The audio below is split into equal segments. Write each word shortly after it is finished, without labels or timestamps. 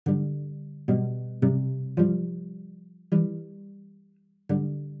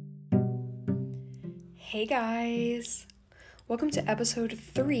Hey guys! Welcome to episode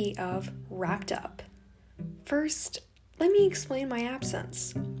 3 of Wrapped Up. First, let me explain my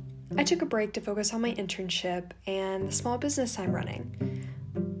absence. I took a break to focus on my internship and the small business I'm running.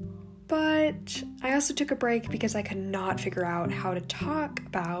 But I also took a break because I could not figure out how to talk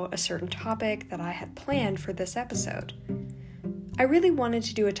about a certain topic that I had planned for this episode. I really wanted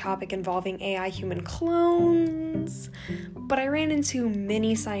to do a topic involving AI human clones, but I ran into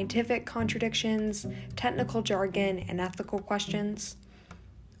many scientific contradictions, technical jargon, and ethical questions.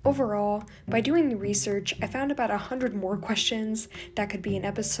 Overall, by doing the research, I found about 100 more questions that could be an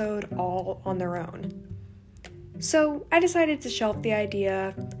episode all on their own. So I decided to shelve the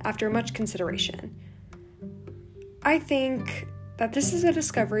idea after much consideration. I think that this is a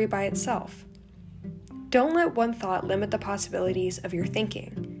discovery by itself. Don't let one thought limit the possibilities of your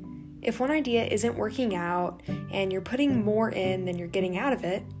thinking. If one idea isn't working out and you're putting more in than you're getting out of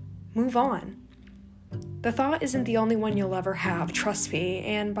it, move on. The thought isn't the only one you'll ever have, trust me,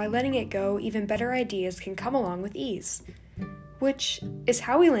 and by letting it go, even better ideas can come along with ease. Which is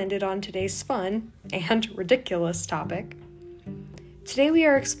how we landed on today's fun and ridiculous topic. Today we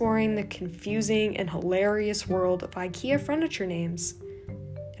are exploring the confusing and hilarious world of IKEA furniture names.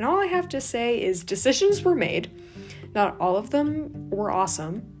 And all I have to say is decisions were made. Not all of them were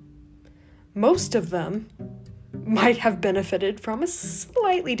awesome. Most of them might have benefited from a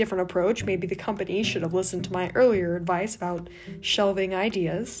slightly different approach. Maybe the company should have listened to my earlier advice about shelving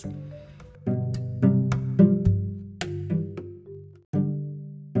ideas.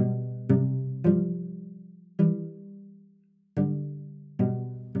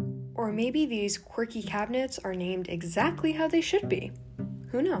 Or maybe these quirky cabinets are named exactly how they should be.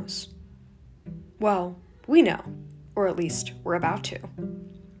 Who knows? Well, we know, or at least we're about to.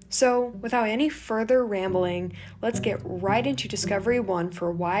 So, without any further rambling, let's get right into Discovery 1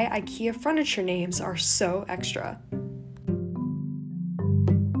 for why IKEA furniture names are so extra.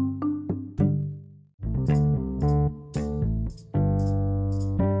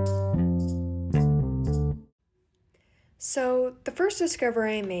 So, the first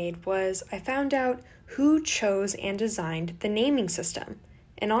discovery I made was I found out who chose and designed the naming system.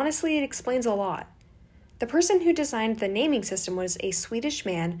 And honestly, it explains a lot. The person who designed the naming system was a Swedish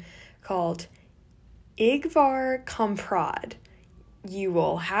man called Ingvar Kamprad. You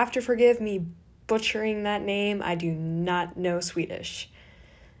will have to forgive me butchering that name. I do not know Swedish.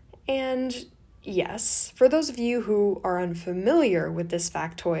 And yes, for those of you who are unfamiliar with this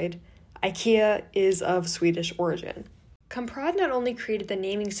factoid, IKEA is of Swedish origin. Kamprad not only created the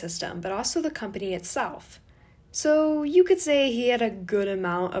naming system, but also the company itself. So you could say he had a good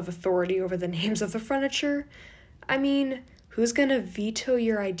amount of authority over the names of the furniture. I mean, who's gonna veto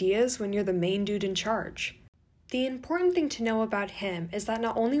your ideas when you're the main dude in charge? The important thing to know about him is that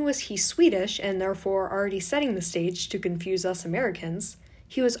not only was he Swedish and therefore already setting the stage to confuse us Americans,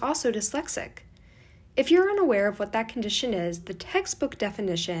 he was also dyslexic. If you're unaware of what that condition is, the textbook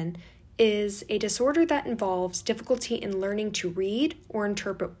definition is a disorder that involves difficulty in learning to read or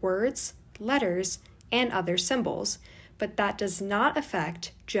interpret words, letters, and other symbols, but that does not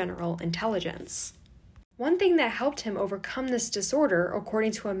affect general intelligence. One thing that helped him overcome this disorder,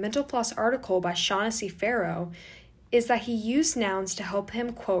 according to a Mental Floss article by Shaughnessy Farrow, is that he used nouns to help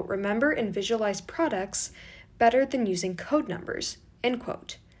him, quote, remember and visualize products better than using code numbers, end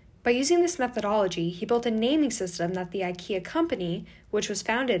quote. By using this methodology, he built a naming system that the IKEA company, which was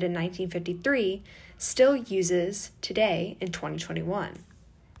founded in 1953, still uses today in 2021.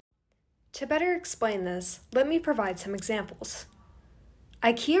 To better explain this, let me provide some examples.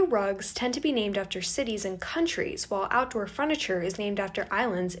 IKEA rugs tend to be named after cities and countries, while outdoor furniture is named after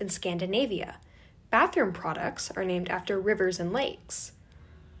islands in Scandinavia. Bathroom products are named after rivers and lakes.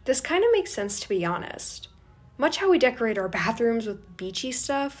 This kind of makes sense, to be honest. Much how we decorate our bathrooms with beachy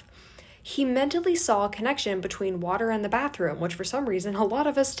stuff, he mentally saw a connection between water and the bathroom, which for some reason a lot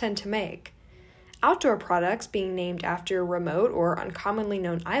of us tend to make. Outdoor products being named after remote or uncommonly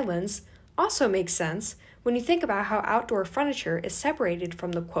known islands also makes sense when you think about how outdoor furniture is separated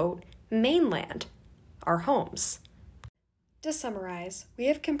from the, quote, mainland, our homes. To summarize, we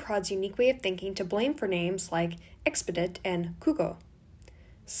have Kamprad's unique way of thinking to blame for names like Expedit and Kugo.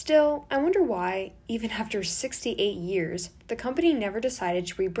 Still, I wonder why, even after 68 years, the company never decided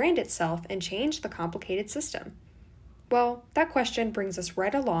to rebrand itself and change the complicated system. Well, that question brings us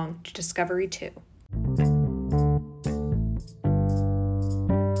right along to Discovery 2.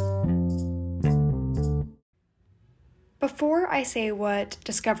 Before I say what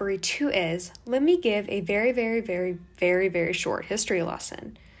Discovery 2 is, let me give a very short history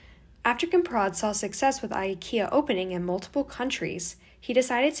lesson. After Kamprad saw success with IKEA opening in multiple countries, he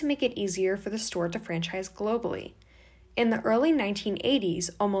decided to make it easier for the store to franchise globally. In the early 1980s,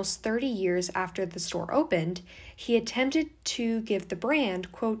 almost 30 years after the store opened, he attempted to give the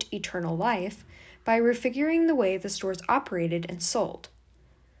brand, quote, eternal life by refiguring the way the stores operated and sold.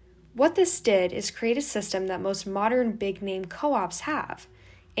 What this did is create a system that most modern big-name co-ops have,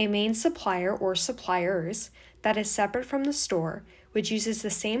 a main supplier or suppliers that is separate from the store, which uses the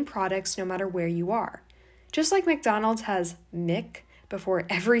same products no matter where you are. Just like McDonald's has Mick before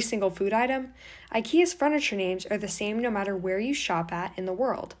every single food item, IKEA's furniture names are the same no matter where you shop at in the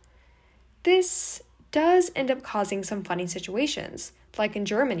world. This does end up causing some funny situations, like in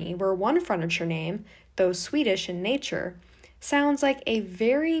Germany, where one furniture name, though Swedish in nature, sounds like a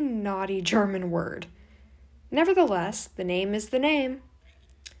very naughty German word. Nevertheless, the name is the name.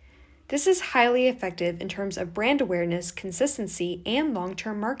 This is highly effective in terms of brand awareness, consistency, and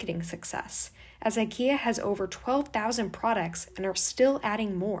long-term marketing success, as IKEA has over 12,000 products and are still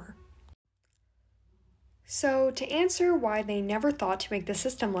adding more. So, to answer why they never thought to make the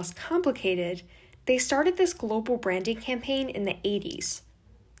system less complicated, they started this global branding campaign in the 80s,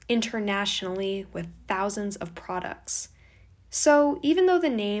 internationally with thousands of products. So, even though the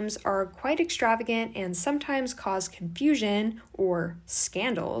names are quite extravagant and sometimes cause confusion or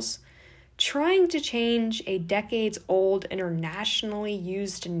scandals, trying to change a decades-old internationally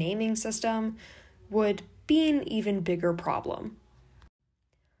used naming system would be an even bigger problem.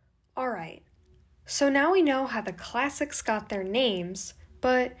 Alright, so now we know how the classics got their names,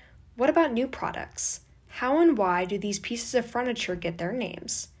 but what about new products? How and why do these pieces of furniture get their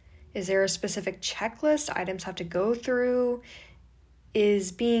names? Is there a specific checklist items have to go through?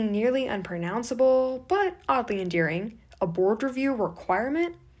 Is being nearly unpronounceable, but oddly endearing, a board review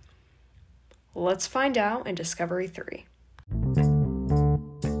requirement? Let's find out in Discovery 3.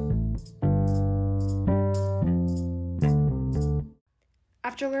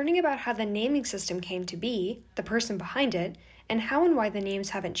 After learning about how the naming system came to be, the person behind it, and how and why the names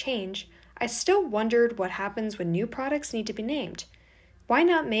haven't changed, I still wondered what happens when new products need to be named. Why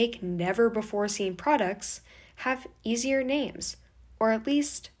not make never-before-seen products have easier names, or at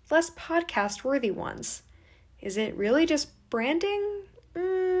least less podcast-worthy ones? Is it really just branding?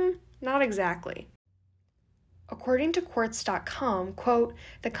 Not exactly. According to Quartz.com, quote,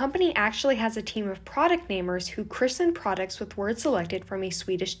 the company actually has a team of product namers who christen products with words selected from a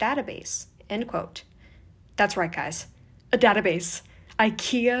Swedish database, end quote. That's right, guys. A database.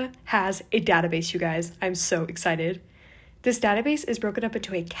 IKEA has a database, you guys. I'm so excited. This database is broken up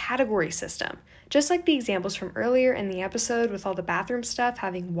into a category system, just like the examples from earlier in the episode with all the bathroom stuff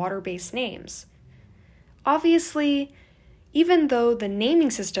having water-based names. Obviously, even though the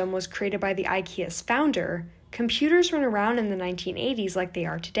naming system was created by the IKEA's founder, computers weren't around in the 1980s like they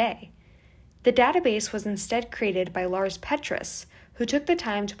are today. The database was instead created by Lars Petrus, who took the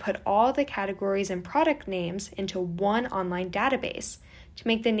time to put all the categories and product names into one online database to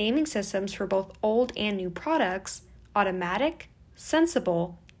make the naming systems for both old and new products automatic,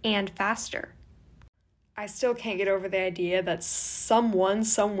 sensible, and faster. I still can't get over the idea that someone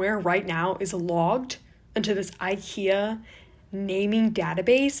somewhere right now is logged into this IKEA naming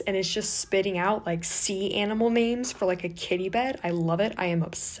database and it's just spitting out like sea animal names for like a kitty bed. I love it. I am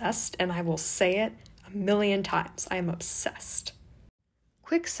obsessed, and I will say it 1,000,000 times. I am obsessed.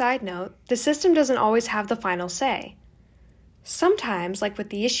 Quick side note, the system doesn't always have the final say. Sometimes, like with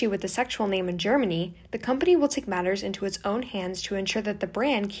the issue with the sexual name in Germany, the company will take matters into its own hands to ensure that the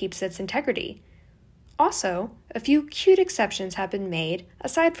brand keeps its integrity. Also, a few cute exceptions have been made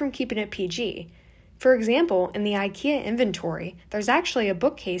aside from keeping it PG. For example, in the IKEA inventory, there's actually a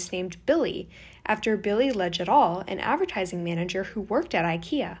bookcase named Billy, after Billy Legedal, an advertising manager who worked at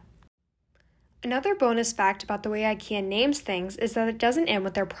IKEA. Another bonus fact about the way IKEA names things is that it doesn't end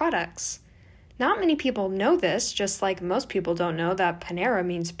with their products. Not many people know this, just like most people don't know that Panera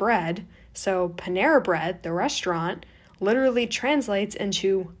means bread, so Panera Bread, the restaurant, literally translates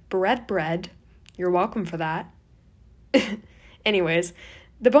into bread. You're welcome for that. Anyways,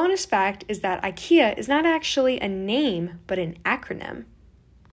 the bonus fact is that IKEA is not actually a name, but an acronym.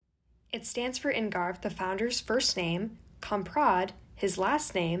 It stands for Ingarv, the founder's first name, Kamprad, his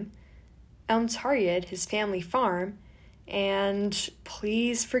last name, Elmtarjed, his family farm, and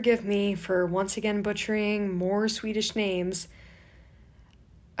please forgive me for once again butchering more Swedish names,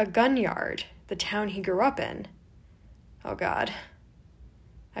 Agunnaryd, the town he grew up in. Oh God,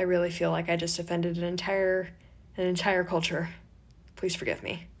 I really feel like I just offended an entire culture. Please forgive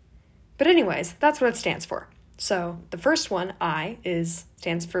me. But anyways, that's what it stands for. So the first one, I,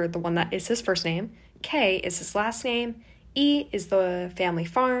 stands for the one that is his first name, K is his last name, E is the family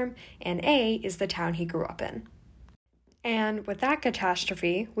farm, and A is the town he grew up in. And with that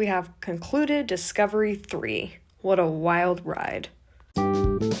catastrophe, we have concluded Discovery 3. What a wild ride.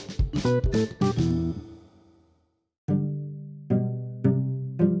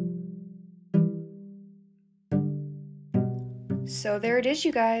 So there it is,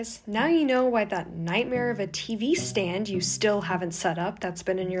 you guys. Now you know why that nightmare of a TV stand you still haven't set up that's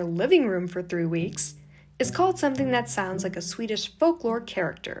been in your living room for 3 weeks is called something that sounds like a Swedish folklore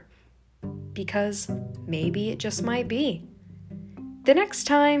character. Because maybe it just might be. The next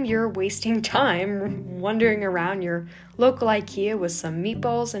time you're wasting time wandering around your local IKEA with some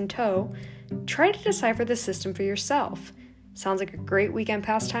meatballs in tow, try to decipher the system for yourself. Sounds like a great weekend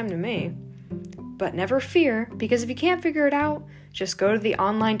pastime to me. But never fear, because if you can't figure it out, just go to the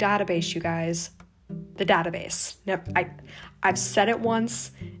online database, you guys. The database. I've said it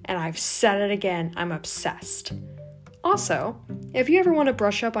once, and I've said it again. I'm obsessed. Also, if you ever want to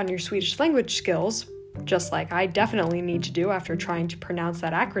brush up on your Swedish language skills, just like I definitely need to do after trying to pronounce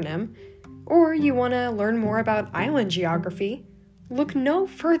that acronym, or you want to learn more about island geography, look no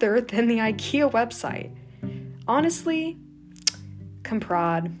further than the IKEA website. Honestly,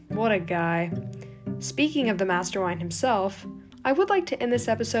 Comprad, what a guy. Speaking of the mastermind himself, I would like to end this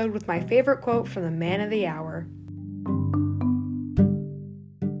episode with my favorite quote from the man of the hour.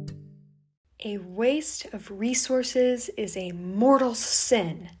 A waste of resources is a mortal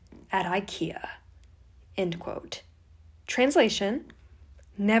sin at IKEA. End quote. Translation: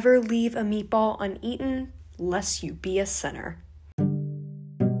 never leave a meatball uneaten, lest you be a sinner.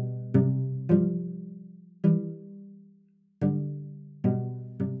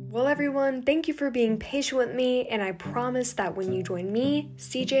 Well, everyone, thank you for being patient with me, and I promise that when you join me,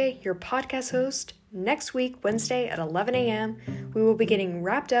 CJ, your podcast host, next week, Wednesday at 11 a.m., we will be getting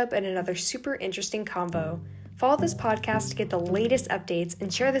wrapped up in another super interesting convo. Follow this podcast to get the latest updates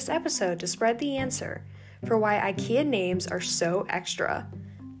and share this episode to spread the answer for why IKEA names are so extra.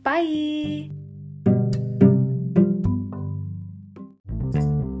 Bye!